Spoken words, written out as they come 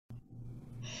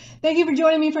Thank you for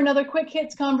joining me for another Quick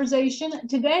Hits conversation.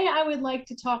 Today, I would like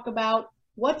to talk about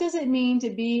what does it mean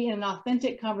to be in an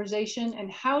authentic conversation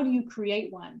and how do you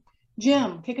create one?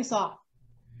 Jim, kick us off.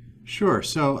 Sure.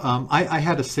 So I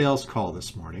had a sales call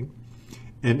this morning,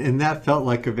 and that felt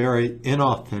like a very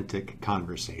inauthentic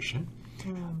conversation,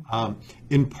 Mm.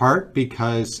 in part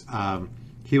because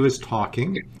he was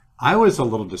talking. I was a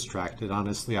little distracted,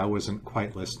 honestly. I wasn't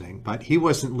quite listening, but he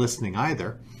wasn't listening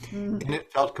either, Mm. and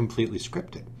it felt completely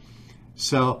scripted.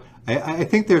 So I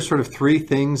think there's sort of three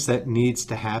things that needs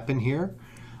to happen here.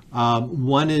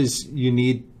 One is you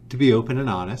need to be open and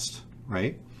honest,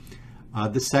 right?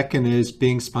 The second is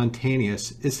being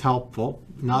spontaneous is helpful,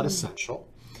 not Mm. essential.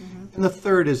 Mhm. And the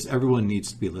third is everyone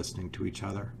needs to be listening to each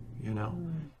other, you know?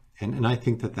 Mm. And I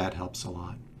think that that helps a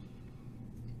lot.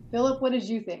 Philip, what did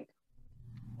you think?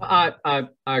 I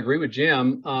agree with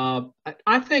Jim.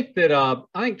 I think that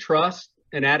I think trust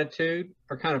and attitude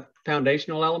are kind of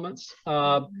foundational elements.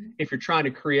 Mhm. If you're trying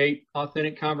to create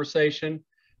authentic conversation,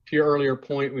 to your earlier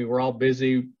point, we were all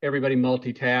busy, everybody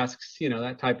multitasks,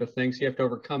 that type of thing. So you have to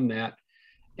overcome that.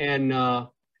 And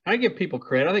I give people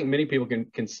credit. I think many people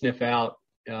can sniff out,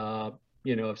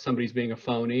 if somebody's being a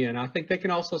phony, and I think they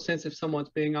can also sense if someone's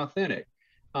being authentic.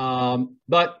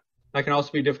 But that can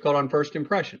also be difficult on first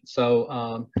impression.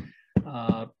 So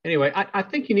anyway, I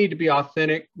think you need to be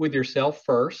authentic with yourself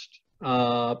first,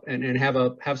 and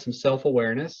have some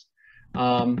self-awareness.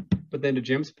 But then to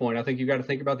Jim's point, I think you got to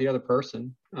think about the other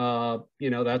person.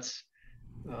 That's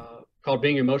called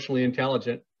being emotionally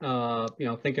intelligent.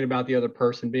 Thinking about the other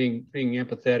person, being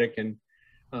empathetic and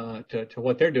to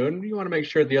what they're doing. You want to make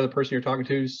sure the other person you're talking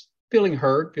to is feeling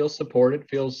heard, feels supported,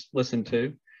 feels listened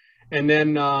to, and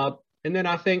then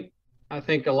I think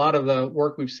a lot of the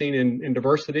work we've seen in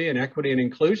diversity and equity and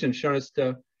inclusion shown us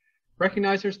to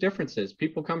recognize there's differences.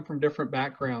 People come from different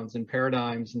backgrounds and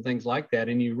paradigms and things like that.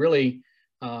 And you really,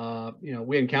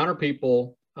 we encounter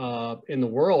people in the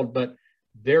world, but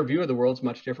their view of the world is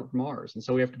much different from ours. And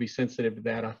so we have to be sensitive to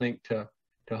that, I think, to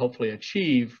hopefully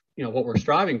achieve, what we're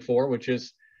striving for, which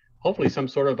is hopefully some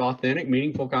sort of authentic,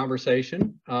 meaningful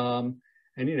conversation. And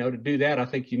to do that, I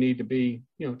think you need to be,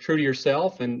 true to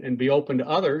yourself and be open to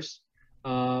others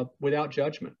without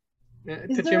judgment.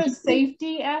 Is To there a Jim's point,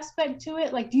 safety aspect to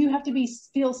it? Like, do you have to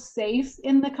feel safe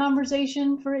in the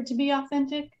conversation for it to be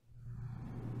authentic?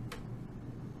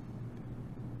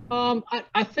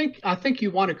 I think you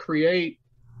want to create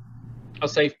a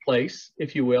safe place,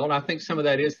 if you will, and I think some of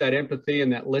that is that empathy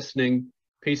and that listening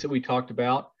piece that we talked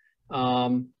about.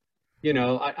 Um,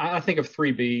 I think of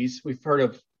three B's. We've heard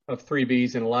of three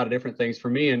B's in a lot of different things.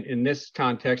 For me, in this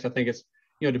context, I think it's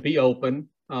to be open,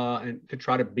 and to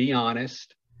try to be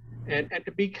honest, and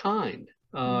to be kind.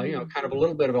 Mm. Kind of a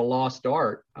little bit of a lost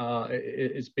art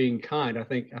is being kind. I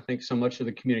think so much of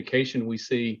the communication we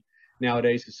see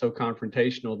nowadays is so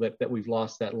confrontational that we've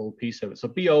lost that little piece of it. So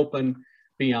be open,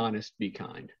 be honest, be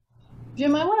kind.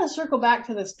 Jim, I want to circle back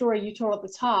to the story you told at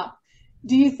the top.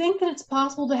 Do you think that it's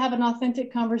possible to have an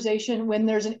authentic conversation when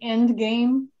there's an end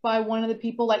game by one of the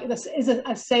people? Like this is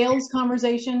a sales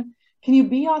conversation. Can you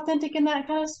be authentic in that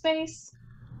kind of space?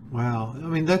 Wow. I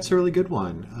mean, that's a really good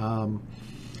one.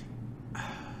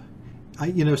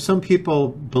 Some people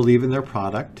believe in their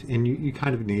product, and you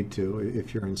kind of need to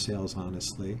if you're in sales,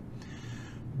 honestly.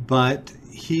 But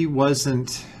he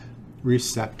wasn't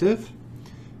receptive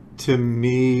to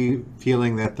me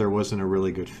feeling that there wasn't a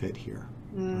really good fit here.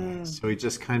 Right. Mm. So he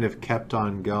just kind of kept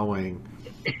on going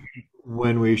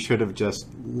when we should have just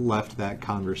left that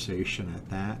conversation at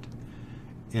that.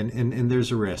 And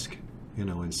there's a risk,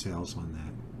 in sales on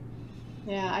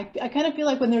that. Yeah, I kind of feel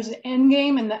like when there's an end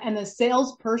game and the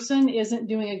salesperson isn't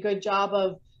doing a good job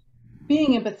of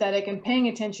being empathetic and paying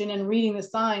attention and reading the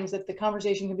signs, that the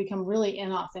conversation can become really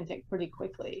inauthentic pretty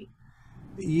quickly.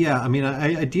 Yeah, I mean,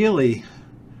 ideally,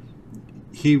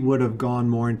 he would have gone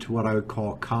more into what I would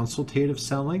call consultative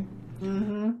selling,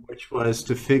 Mm-hmm. which was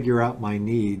to figure out my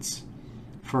needs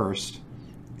first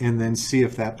and then see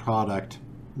if that product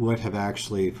would have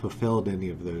actually fulfilled any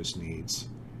of those needs.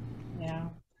 Yeah.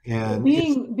 But And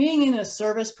it's, being in a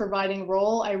service providing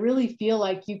role, I really feel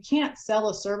like you can't sell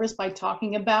a service by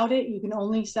talking about it. You can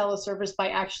only sell a service by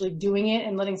actually doing it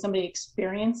and letting somebody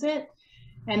experience it.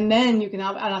 And then you can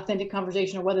have an authentic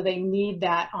conversation of whether they need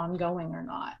that ongoing or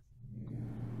not.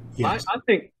 I, yes, I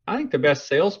think I think the best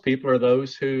salespeople are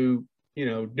those who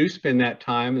do spend that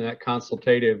time and that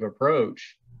consultative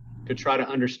approach to try to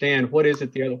understand what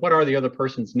are the other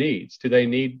person's needs. Do they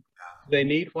need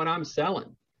what I'm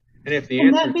selling? And if the Can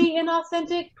answer that be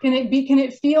inauthentic? Can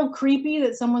it feel creepy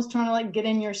that someone's trying to like get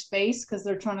in your space because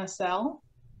they're trying to sell?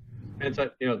 And so,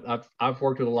 I've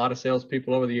worked with a lot of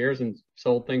salespeople over the years and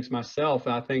sold things myself.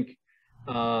 I think,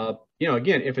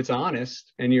 again, if it's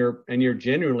honest and you're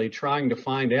genuinely trying to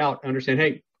find out, understand,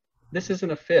 hey, this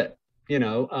isn't a fit, and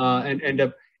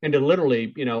to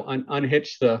literally,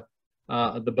 unhitch the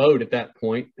boat at that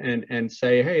point and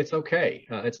say, hey, it's okay.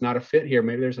 It's not a fit here.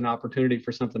 Maybe there's an opportunity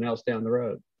for something else down the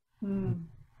road.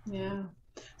 Yeah.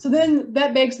 So then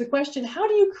that begs the question, how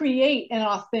do you create an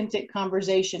authentic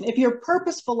conversation? If you're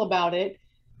purposeful about it,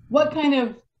 what kind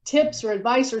of tips or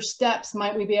advice or steps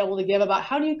might we be able to give about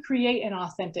how do you create an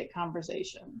authentic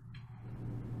conversation?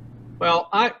 Well,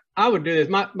 I would do this.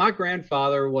 My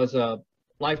grandfather was a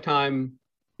lifetime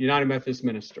United Methodist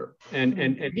minister. And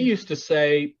he used to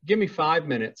say, give me 5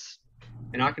 minutes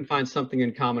and I can find something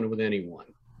in common with anyone.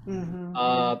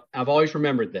 I've always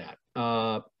remembered that.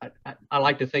 I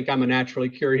like to think I'm a naturally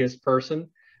curious person.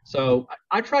 So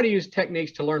I try to use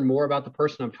techniques to learn more about the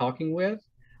person I'm talking with,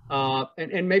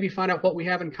 and maybe find out what we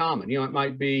have in common. It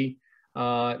might be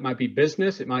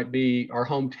business, it might be our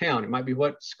hometown, it might be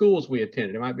what schools we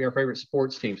attended, it might be our favorite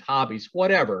sports teams, hobbies,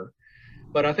 whatever.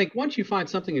 But I think once you find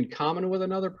something in common with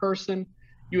another person,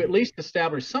 you at least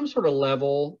establish some sort of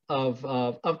level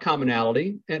of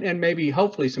commonality and maybe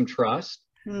hopefully some trust.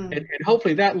 And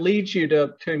hopefully that leads you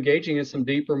to engaging in some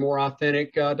deeper, more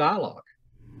authentic dialogue.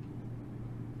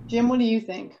 Jim, what do you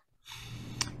think?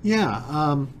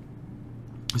 Yeah.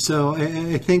 So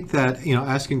I think that,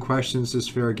 asking questions is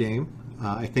fair game.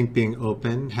 I think being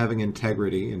open, having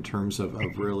integrity in terms of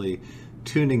really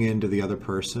tuning into the other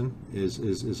person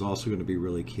is also going to be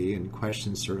really key. And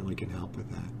questions certainly can help with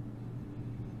that.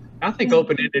 I think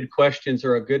open-ended questions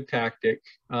are a good tactic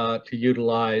to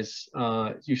utilize.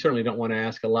 You certainly don't want to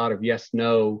ask a lot of yes,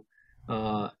 no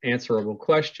answerable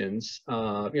questions.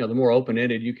 The more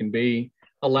open-ended you can be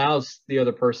allows the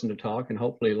other person to talk and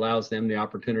hopefully allows them the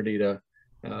opportunity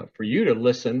for you to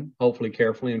listen, hopefully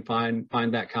carefully, and find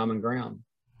that common ground.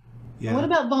 Yeah. What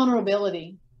about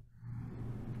vulnerability?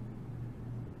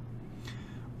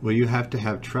 Well, you have to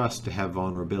have trust to have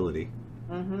vulnerability.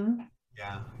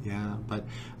 Yeah. But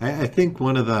I think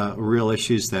one of the real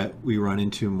issues that we run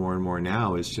into more and more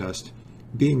now is just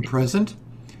being present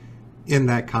in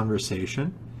that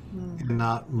conversation and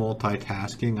not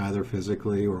multitasking either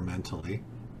physically or mentally,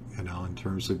 in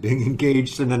terms of being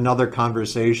engaged in another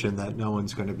conversation that no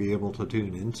one's going to be able to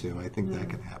tune into. I think that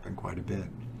can happen quite a bit.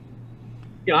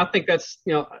 I think that's,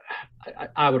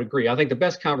 I would agree. I think the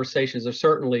best conversations are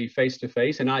certainly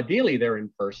face-to-face, and ideally they're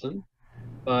in person.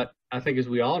 But I think, as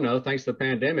we all know, thanks to the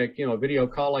pandemic, a video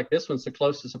call like this one's the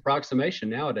closest approximation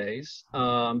nowadays.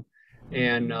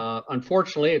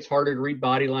 Unfortunately, it's harder to read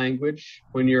body language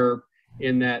when you're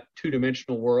in that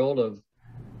two-dimensional world of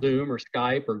Zoom or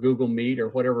Skype or Google Meet or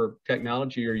whatever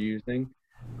technology you're using.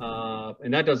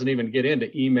 And that doesn't even get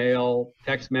into email,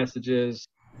 text messages.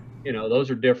 Those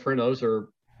are different. Those are,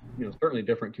 certainly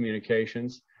different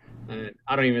communications. And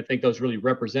I don't even think those really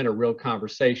represent a real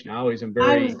conversation. I was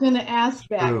going to ask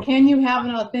that. Can you have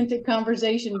an authentic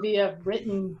conversation via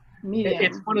written medium?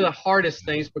 It's one of the hardest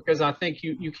things because I think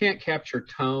you can't capture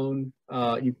tone.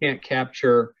 You can't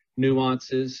capture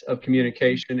nuances of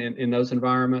communication in those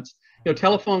environments.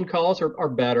 Telephone calls are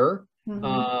better.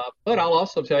 But I'll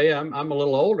also tell you, I'm a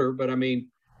little older, but I mean,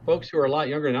 folks who are a lot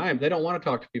younger than I am, they don't want to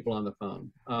talk to people on the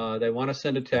phone. They want to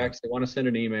send a text. They want to send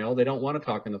an email. They don't want to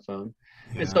talk on the phone.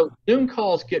 Yeah. And so Zoom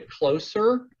calls get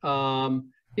closer,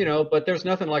 but there's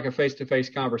nothing like a face-to-face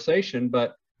conversation.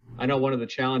 But I know one of the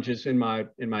challenges in my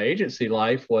agency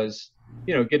life was,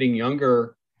 getting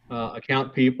younger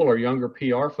account people or younger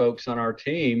PR folks on our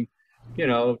team,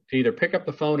 to either pick up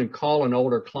the phone and call an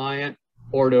older client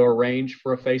or to arrange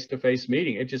for a face-to-face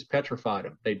meeting. It just petrified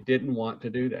them. They didn't want to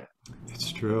do that.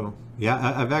 It's true.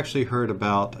 Yeah, I've actually heard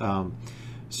about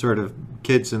sort of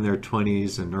kids in their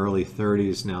 20s and early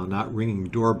 30s now not ringing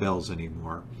doorbells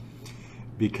anymore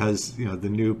because, the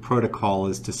new protocol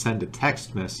is to send a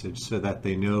text message so that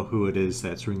they know who it is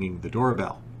that's ringing the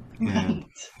doorbell. And,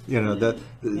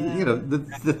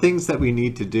 the things that we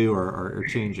need to do are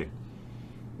changing.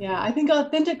 Yeah, I think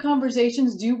authentic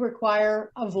conversations do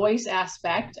require a voice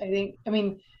aspect. You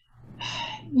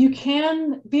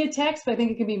can be a text, but I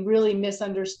think it can be really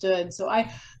misunderstood. So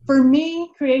for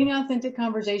me, creating an authentic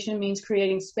conversation means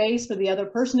creating space for the other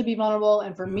person to be vulnerable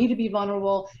and for me to be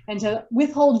vulnerable and to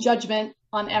withhold judgment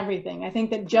on everything. I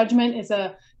think that judgment is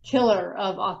a killer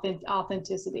of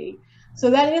authenticity.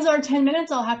 So that is our 10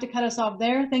 minutes. I'll have to cut us off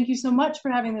there. Thank you so much for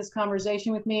having this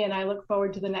conversation with me, and I look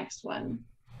forward to the next one.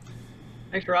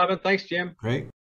 Thanks, Robin. Thanks, Jim. Great.